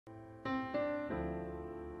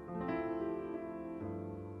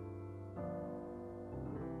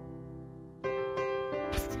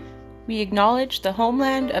We acknowledge the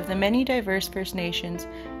homeland of the many diverse First Nations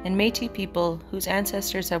and Métis people whose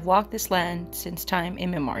ancestors have walked this land since time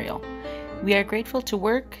immemorial. We are grateful to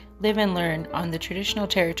work, live, and learn on the traditional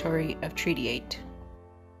territory of Treaty 8.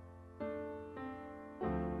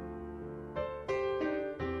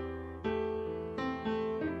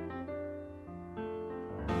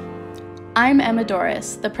 I'm Emma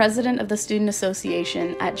Doris, the president of the Student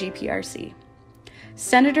Association at GPRC.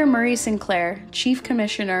 Senator Murray Sinclair, Chief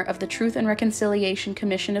Commissioner of the Truth and Reconciliation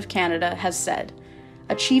Commission of Canada, has said,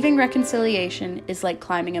 "Achieving reconciliation is like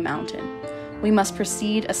climbing a mountain. We must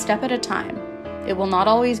proceed a step at a time. It will not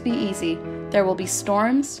always be easy. There will be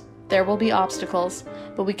storms, there will be obstacles,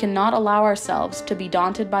 but we cannot allow ourselves to be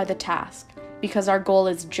daunted by the task, because our goal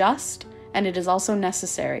is just and it is also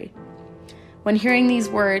necessary." When hearing these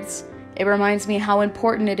words, it reminds me how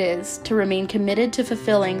important it is to remain committed to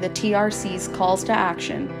fulfilling the TRC's calls to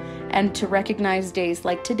action and to recognize days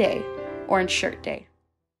like today, Orange Shirt Day.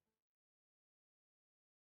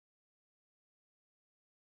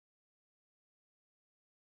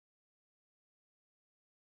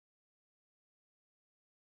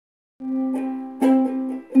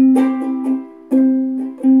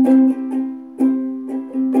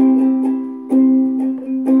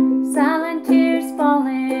 Silent tears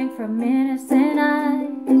falling from innocent eyes.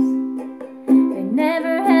 They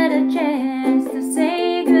never had a chance to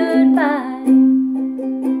say goodbye.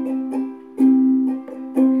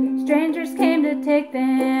 Strangers came to take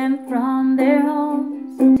them from their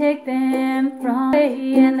homes, take them from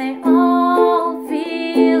away, and they all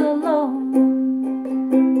feel alone,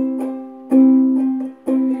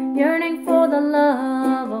 yearning for the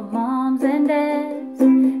love of moms and dads,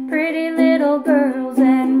 pretty little girls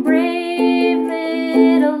and brave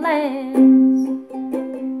little lads.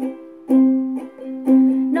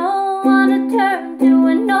 No one to turn to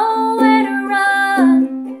and nowhere to run,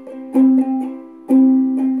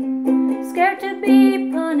 scared to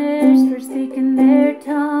be punished for speaking their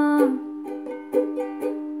tongue,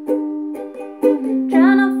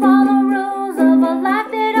 trying to follow rules of a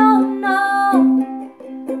life they don't know.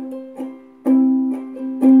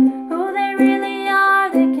 Who they really are,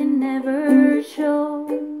 they can never show.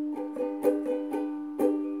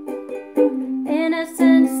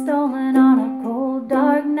 Innocence stolen on a cold,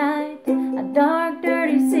 dark night, a dark,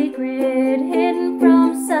 dirty secret hidden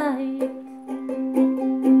from sight.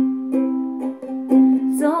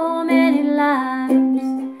 So many lives,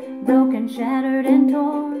 broken, shattered, and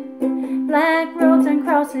torn. Black robes and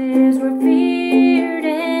crosses were feared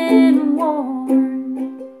and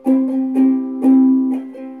worn.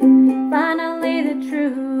 Finally the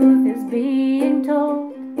truth is being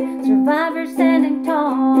told. Survivors standing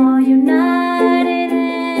tall, united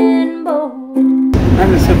and bold.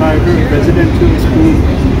 I'm a survivor of residential school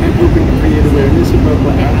and hoping to create awareness about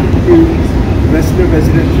what happened to the rest of the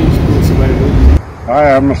residential school survivors. I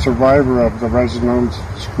am a survivor of the residential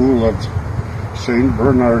school of St.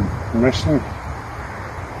 Bernard Mission.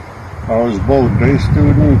 I was both day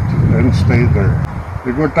student and stayed there.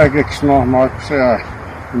 The good I get snow marks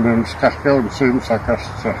and then skakka and sim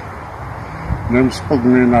sakasta. Them spoke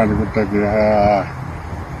me not good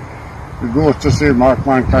we go to see Mark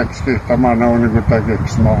man kaksti tamana on good I get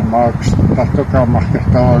snow marks. Tatoka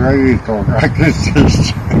maketaga ito. I guess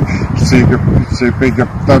see pick up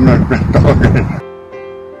the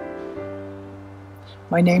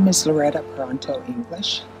My name is Loretta Pronto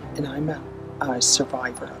English, and I'm a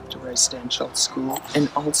survivor of the residential school and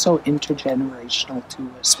also intergenerational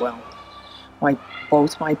too as well.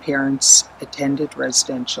 Both my parents attended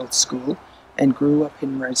residential school and grew up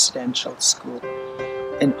in residential school,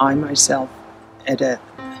 and I myself at the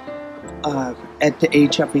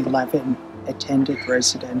age of 11 attended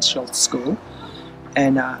residential school,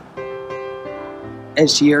 and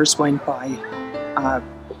as years went by,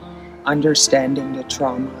 understanding the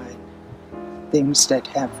trauma, things that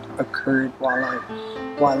have occurred while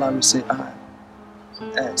I was a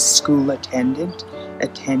school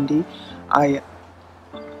attendee,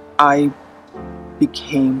 I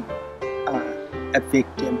became a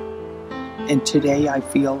victim, and today I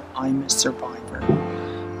feel I'm a survivor.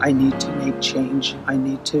 I need to make change. I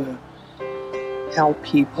need to help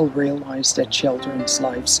people realize that children's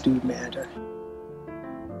lives do matter.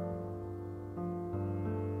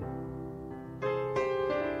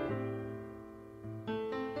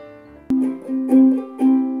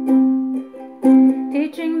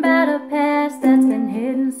 Teaching about a past that's been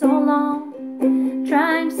hidden so long,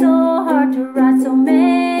 trying so hard to right so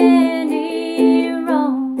many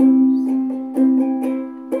wrongs.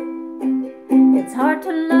 It's hard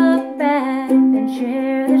to look back and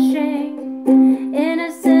share the shame.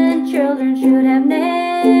 Innocent children should have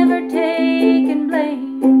never taken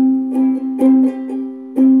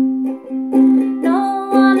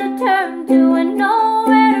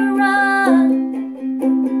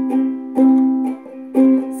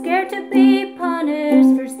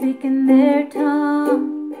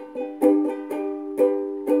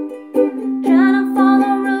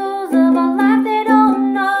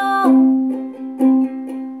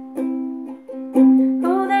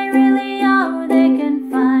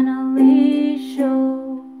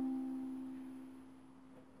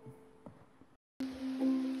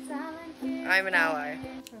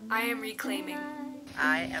proclaiming,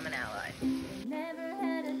 I am an ally.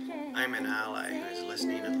 I'm an ally who is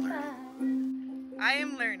listening and learning. I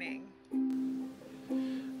am learning.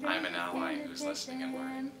 I'm an ally who's listening and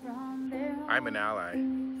learning. I'm an ally.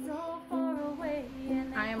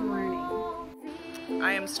 I am learning.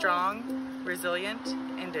 I am strong, resilient,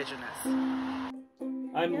 indigenous.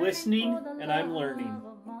 I'm listening and I'm learning.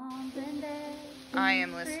 I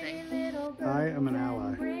am listening. I am an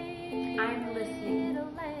ally. I'm listening.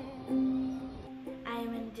 I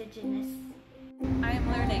am indigenous. I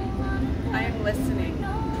am learning. I am listening.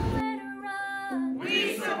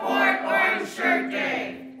 We support Orange Shirt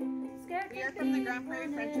Day. We are from the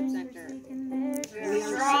Grande Friendship Center. We are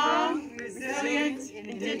strong, resilient,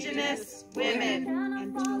 indigenous women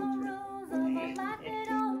and children.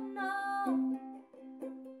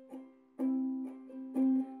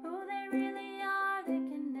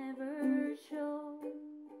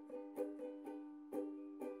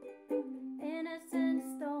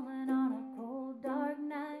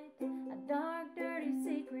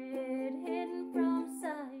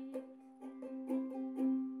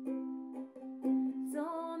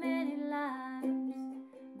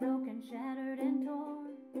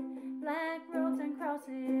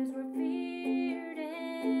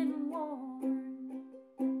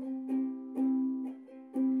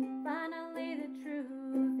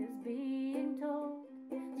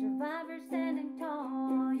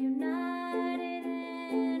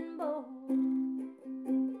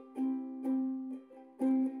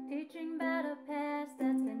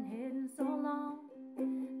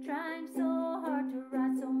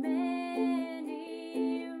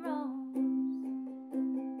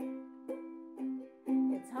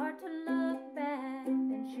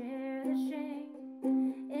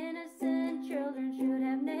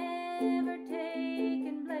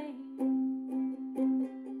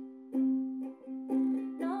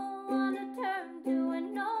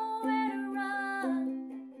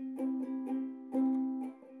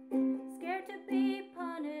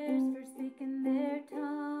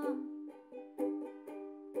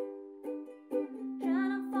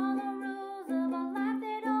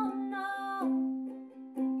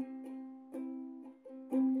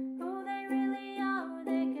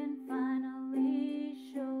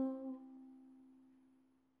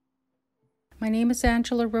 My name is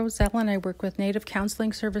Angela Roselle and I work with Native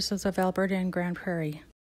Counseling Services of Alberta and Grande Prairie.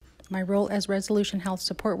 My role as Resolution Health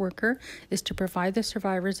Support Worker is to provide the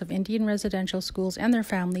survivors of Indian residential schools and their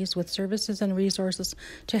families with services and resources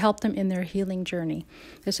to help them in their healing journey.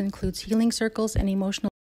 This includes healing circles and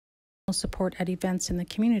emotional support at events in the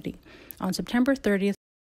community. On September 30th,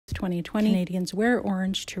 2020, Canadians wear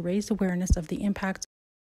orange to raise awareness of the impacts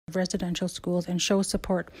of residential schools and show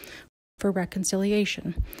support for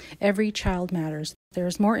reconciliation. Every child matters. There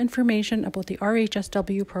is more information about the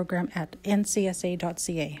RHSW program at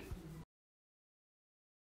ncsa.ca.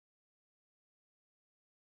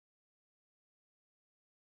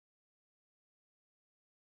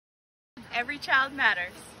 Every child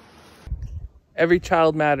matters. Every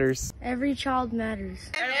child matters. Every child matters.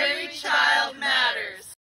 Every child matters.